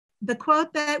the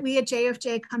quote that we at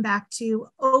JFJ come back to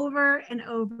over and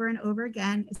over and over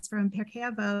again is from Pirkei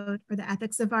Avot, or the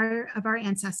ethics of our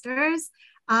ancestors,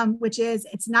 which is,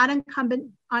 it's not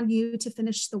incumbent on you to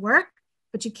finish the work,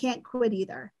 but you can't quit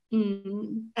either.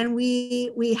 And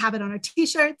we have it on our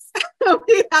t-shirts.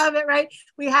 We have it, right?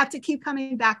 We have to keep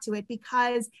coming back to it,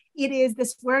 because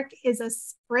this work is a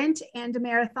sprint and a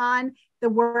marathon. The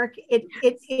work,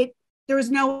 there is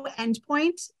no end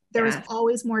point. There is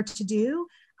always more to do.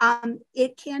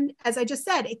 It can, as I just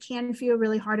said, it can feel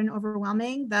really hard and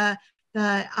overwhelming. The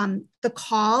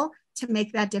call to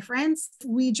make that difference.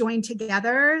 We join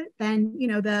together, then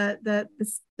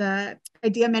the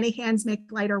idea many hands make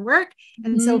lighter work.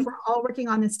 And so if we're all working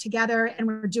on this together, and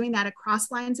we're doing that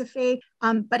across lines of faith,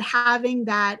 but having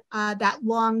that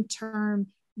long-term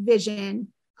vision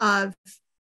of,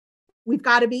 we've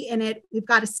got to be in it, we've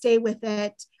got to stay with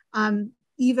it,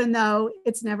 even though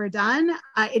it's never done.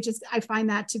 I find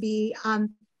that to be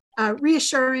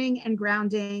reassuring and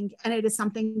grounding, and it is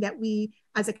something that we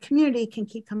as a community can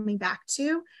keep coming back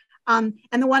to. And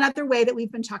the one other way that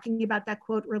we've been talking about that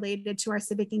quote related to our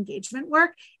civic engagement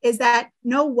work is that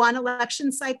no one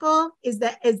election cycle is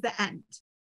the end.